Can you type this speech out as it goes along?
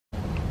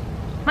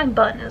My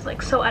bun is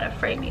like so out of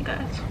frame, you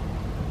guys.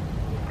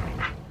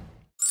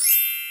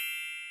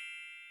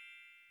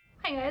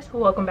 Hi guys,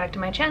 welcome back to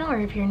my channel, or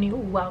if you're new,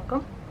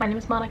 welcome. My name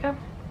is Monica.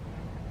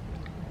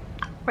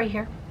 Right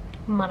here,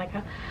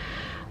 Monica.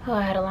 Oh,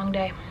 I had a long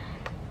day.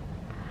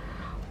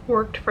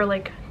 Worked for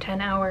like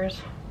 10 hours.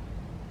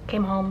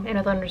 Came home in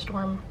a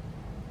thunderstorm.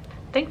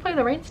 Thankfully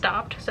the rain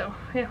stopped, so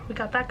yeah, we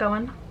got that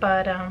going.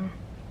 But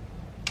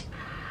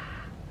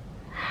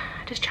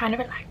just trying to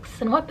relax.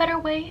 And what better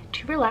way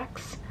to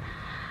relax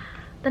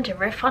than to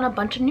riff on a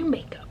bunch of new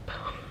makeup.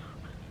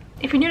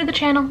 If you're new to the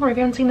channel, or if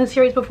you haven't seen this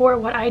series before,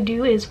 what I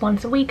do is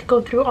once a week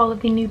go through all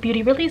of the new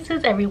beauty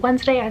releases every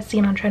Wednesday as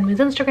seen on Trend Mood's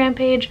Instagram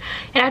page,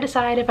 and I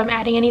decide if I'm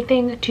adding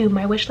anything to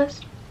my wish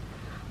list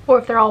or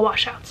if they're all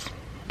washouts.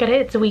 Get it?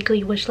 It's a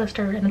weekly wish list,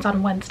 and it's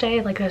on Wednesday.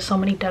 Like, there's so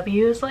many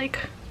W's,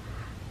 like,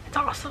 it's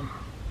awesome.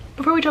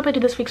 Before we jump into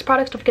this week's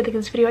products, don't forget to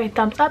give this video a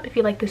thumbs up if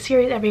you like this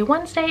series every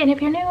Wednesday, and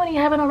if you're new and you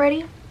haven't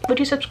already, would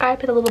you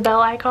subscribe, hit the little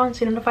bell icon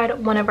so you're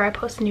notified whenever I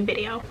post a new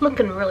video.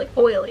 Looking really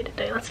oily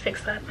today. Let's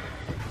fix that.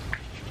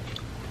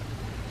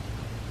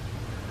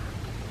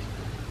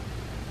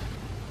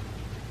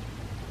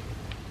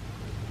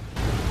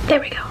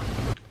 There we go.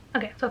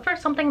 Okay, so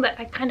first, something that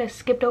I kind of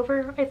skipped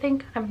over, I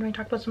think. I haven't really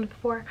talked about something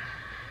before.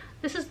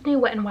 This is the new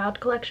Wet n Wild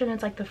collection.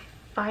 It's like the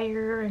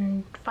fire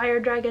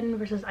dragon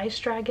versus ice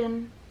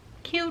dragon.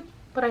 Cute,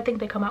 but I think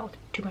they come out with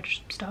too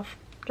much stuff,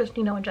 just,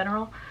 you know, in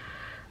general.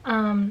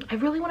 I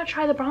really want to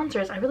try the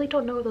bronzers. I really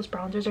don't know if those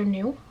bronzers are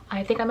new.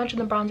 I think I mentioned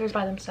the bronzers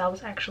by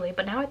themselves actually,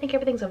 but now I think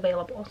everything's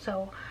available,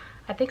 so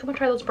I think I'm gonna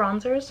try those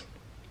bronzers.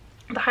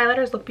 The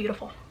highlighters look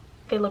beautiful.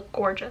 They look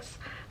gorgeous,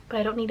 but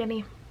I don't need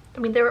any. I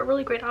mean, they're a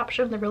really great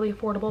option. They're really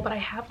affordable, but I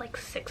have like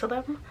 6 of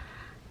them.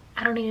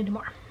 I don't need any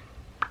more.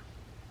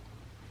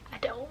 I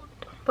don't.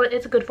 But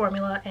it's a good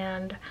formula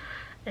and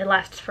it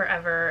lasts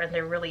forever, and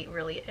they're really,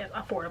 really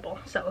affordable.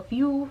 So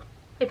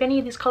if any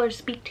of these colors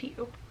speak to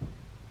you,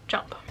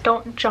 jump.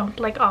 Don't jump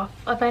like off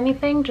of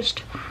anything,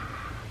 just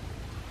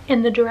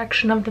in the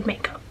direction of the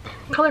makeup.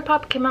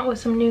 Colourpop came out with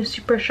some new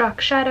Super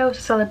Shock shadows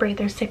to celebrate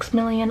their 6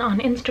 million on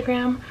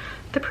Instagram.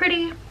 They're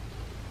pretty,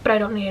 but I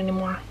don't need any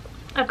more.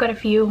 I've got a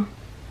few.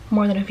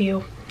 More than a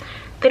few.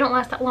 They don't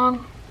last that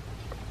long.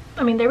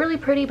 I mean, they're really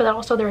pretty, but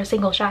also they're a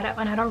single shadow,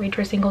 and I don't reach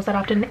for singles that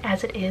often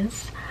as it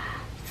is,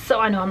 so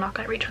I know I'm not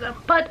gonna reach for them,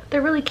 but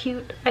they're really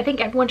cute. I think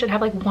everyone should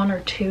have like 1 or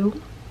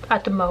 2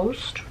 at the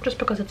most, just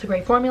because it's a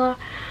great formula.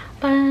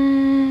 But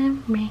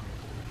me.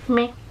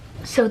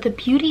 So the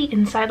beauty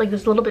inside, like,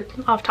 this is a little bit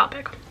off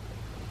topic,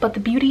 but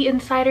the beauty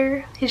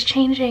insider is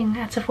changing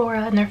at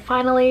Sephora, and they're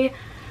finally,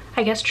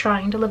 I guess,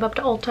 trying to live up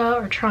to Ulta,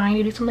 or trying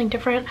to do something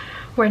different,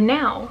 where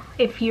now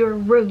if you're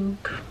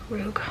rogue,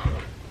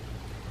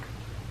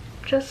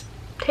 just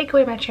take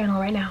away my channel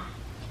right now.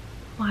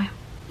 Why?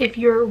 If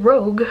you're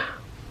rogue,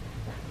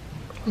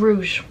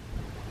 rouge,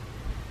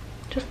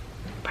 just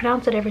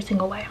pronounce it every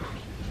single way.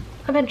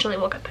 Eventually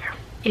we'll get there.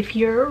 If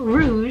you're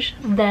rouge,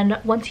 then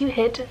once you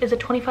hit, is it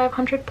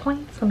 2,500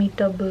 points? Let me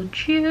double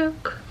check.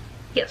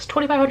 Yes,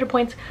 2,500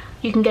 points,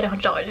 you can get a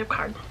 $100 gift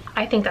card.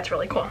 I think that's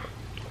really cool.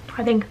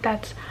 I think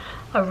that's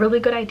a really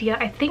good idea.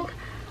 I think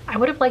I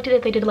would have liked it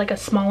if they did like a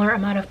smaller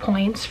amount of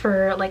points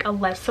for like a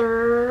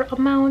lesser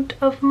amount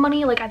of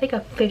money. Like, I think a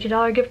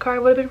 $50 gift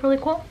card would have been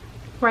really cool,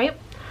 right?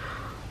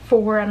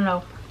 For, I don't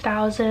know,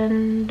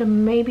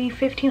 1,000, maybe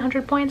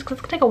 1,500 points, because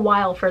it's gonna take a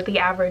while for the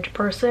average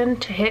person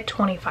to hit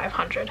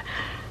 2,500.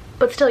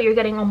 But still, you're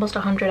getting almost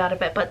 100 out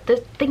of it. But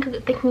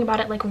thinking about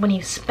it, like, when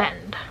you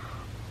spend,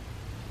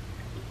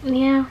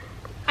 yeah,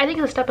 I think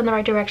it's a step in the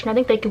right direction. I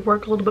think they could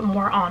work a little bit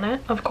more on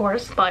it, of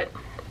course, but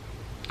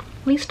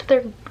at least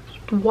they're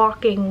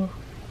walking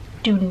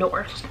due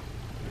north.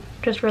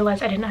 Just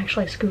realized I didn't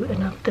actually scoot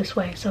enough this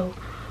way, so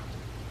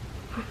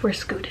we're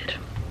scooted.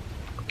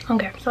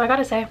 Okay, so I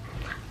gotta say,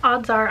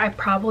 odds are I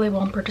probably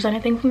won't purchase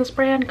anything from this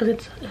brand because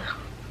it's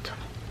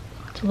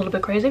a little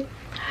bit crazy.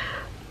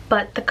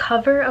 But the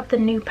cover of the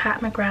new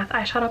Pat McGrath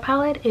eyeshadow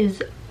palette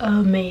is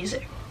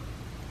amazing.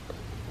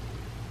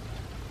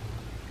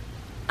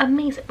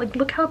 Amazing. Like,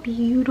 look how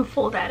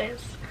beautiful that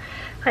is.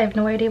 I have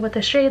no idea what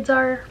the shades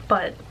are,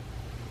 but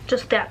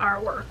just that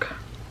artwork.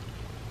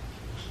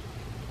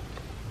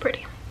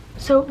 Pretty.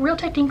 So Real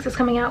Techniques is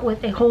coming out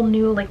with a whole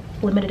new, like,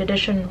 limited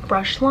edition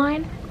brush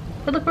line.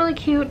 They look really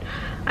cute.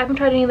 I haven't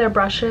tried any of their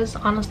brushes.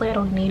 Honestly, I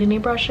don't need any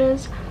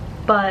brushes,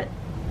 but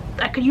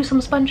I could use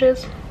some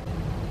sponges.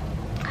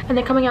 And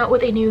they're coming out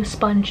with a new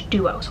sponge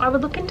duo, so I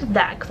would look into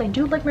that because I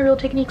do like my Real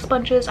Techniques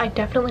sponges. I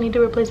definitely need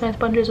to replace my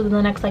sponges within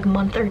the next like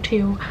month or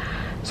 2,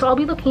 so I'll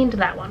be looking into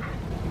that one.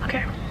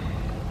 Okay,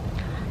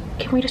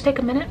 can we just take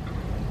a minute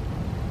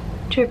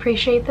to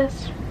appreciate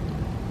this?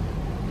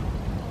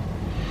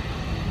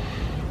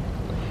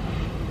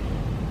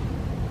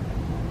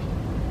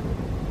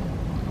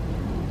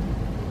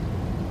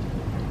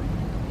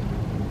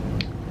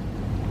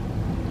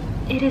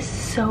 It is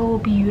so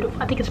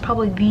beautiful. I think it's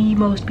probably the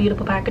most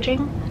beautiful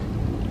packaging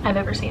I've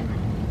ever seen.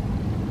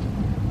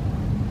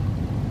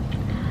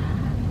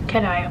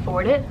 Can I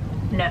afford it?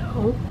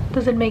 No.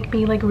 Does it make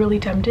me like really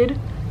tempted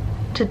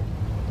to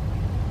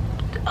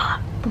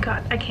Oh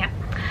god, I can't.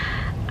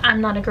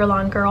 I'm not a girl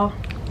on girl.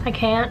 I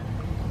can't.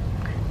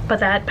 But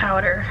that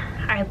powder,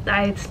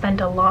 I spent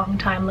a long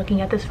time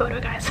looking at this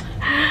photo, guys.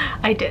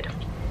 I did.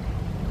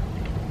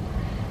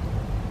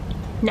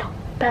 No,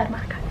 bad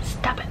Monica,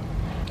 stop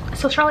it.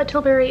 So Charlotte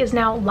Tilbury is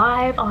now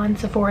live on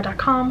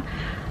Sephora.com.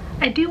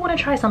 I do want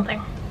to try something.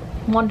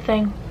 One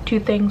thing, two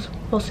things,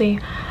 we'll see.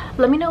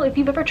 Let me know if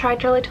you've ever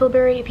tried Charlotte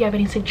Tilbury, if you have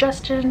any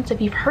suggestions,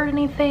 if you've heard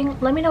anything,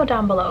 let me know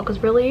down below, because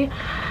really,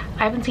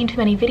 I haven't seen too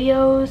many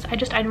videos.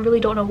 I really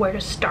don't know where to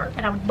start,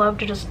 and I would love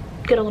to just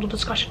get a little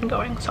discussion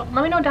going. So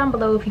let me know down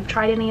below if you've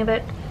tried any of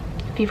it,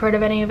 if you've heard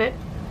of any of it.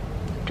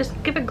 Just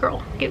give a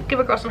girl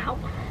some help.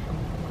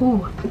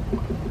 Ooh,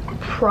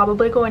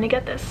 probably going to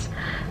get this.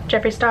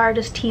 Jeffree Star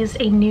just teased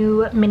a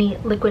new mini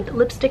liquid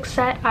lipstick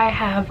set. I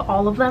have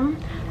all of them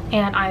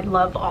and I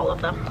love all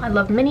of them. I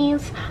love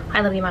minis,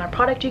 I love the amount of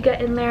product you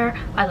get in there,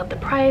 I love the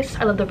price,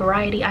 I love the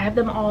variety. I have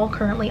them all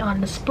currently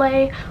on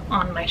display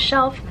on my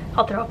shelf.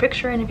 I'll throw a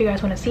picture in if you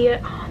guys want to see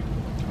it,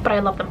 but I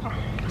love them all.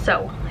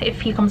 So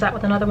if he comes out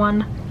with another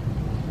one,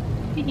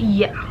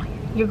 yeah,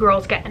 your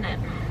girl's getting it.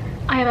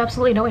 I have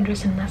absolutely no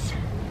interest in this.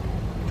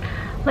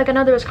 Like, I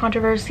know there was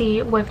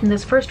controversy with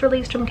this first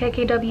release from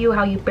KKW,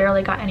 how you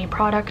barely got any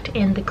product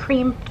in the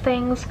cream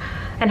things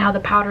and how the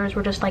powders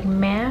were just like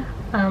meh.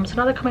 So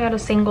now they're coming out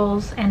as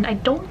singles and I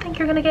don't think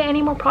you're gonna get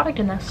any more product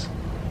in this.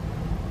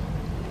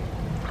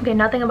 Okay,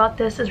 nothing about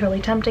this is really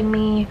tempting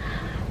me.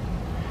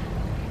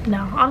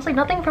 No, honestly,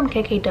 nothing from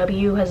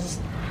KKW has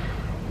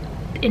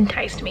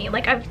enticed me.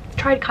 Like, I've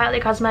tried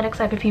Kylie Cosmetics,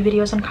 I have a few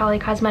videos on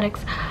Kylie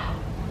Cosmetics.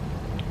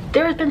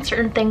 There have been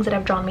certain things that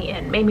have drawn me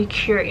in, made me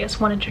curious,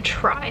 wanted to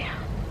try.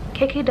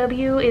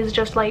 KKW is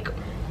just like,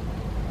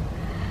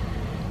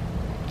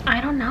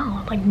 I don't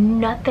know, like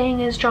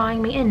nothing is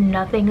drawing me in,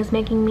 nothing is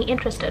making me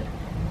interested.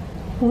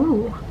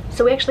 Ooh,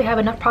 so we actually have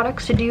enough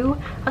products to do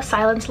a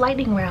silence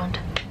lightning round.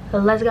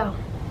 Let's go.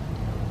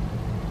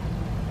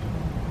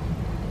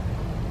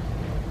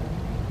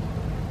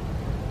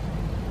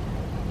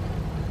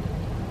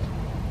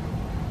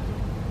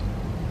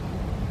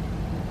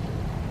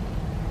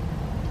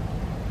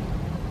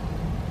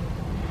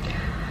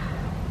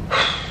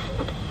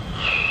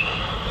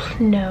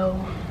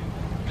 No,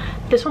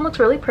 this one looks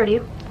really pretty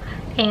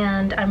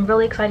and I'm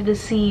really excited to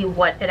see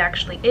what it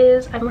actually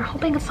is. I'm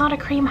hoping it's not a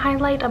cream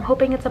highlight, I'm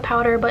hoping it's a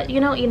powder, but you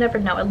know, you never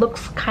know. It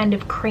looks kind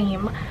of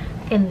cream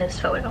in this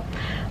photo.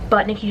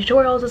 But Nikki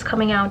Tutorials is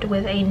coming out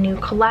with a new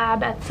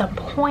collab at some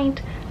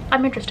point.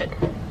 I'm interested.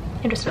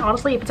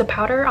 Honestly, if it's a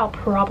powder, I'll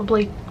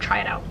probably try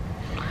it out.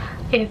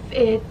 If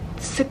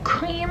it's a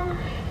cream,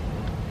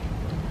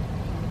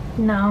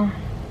 no,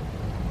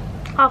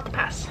 I'll have to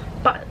pass.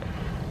 But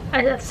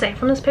I have to say,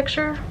 from this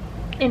picture,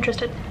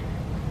 interested.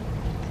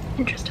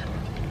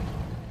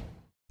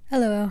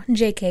 Hello,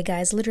 JK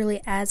guys.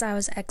 Literally as I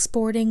was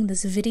exporting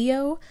this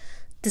video,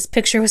 this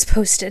picture was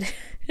posted.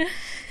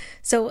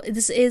 So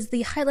this is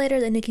the highlighter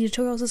that Nikki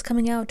Tutorials is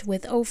coming out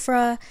with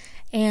Ofra,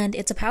 and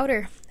it's a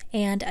powder.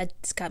 And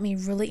it's got me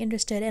really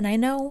interested. And I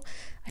know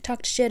I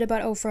talked shit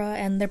about Ofra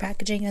and their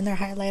packaging and their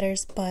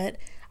highlighters, but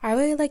I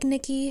really like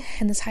Nikki,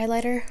 and this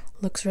highlighter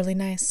looks really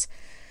nice.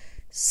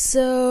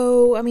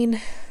 So, I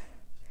mean,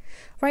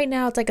 right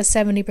now it's like a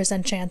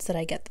 70% chance that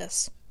I get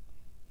this.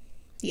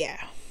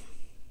 Yeah.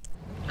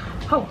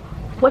 Oh,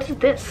 what is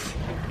this?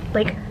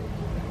 Like,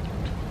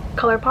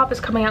 Colourpop is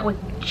coming out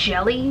with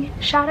jelly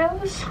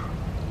shadows?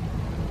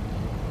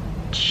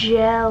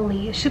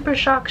 Jelly. Super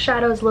Shock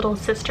Shadow's little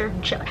sister,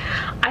 jelly.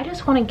 I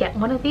just want to get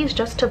one of these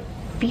just to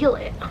feel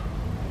it.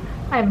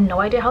 I have no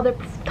idea how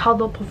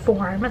they'll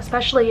perform,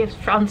 especially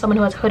if on someone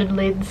who has hooded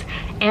lids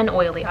and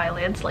oily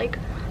eyelids. Like,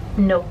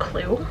 no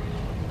clue.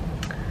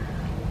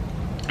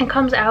 It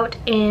comes out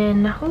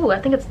in, ooh, I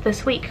think it's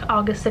this week,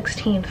 August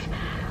 16th.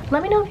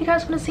 Let me know if you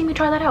guys want to see me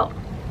try that out.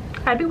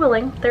 I'd be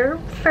willing. They're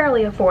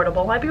fairly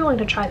affordable. I'd be willing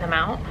to try them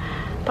out.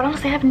 But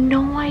honestly, I have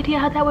no idea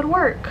how that would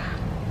work.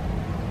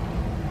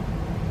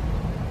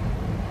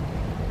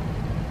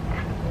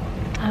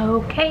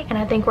 Okay, and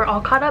I think we're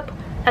all caught up.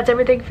 That's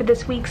everything for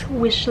this week's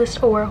wish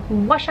list or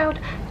washout.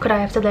 Could I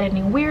have said that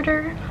any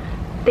weirder?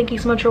 Thank you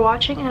so much for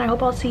watching, and I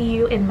hope I'll see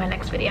you in my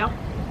next video.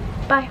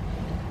 Bye.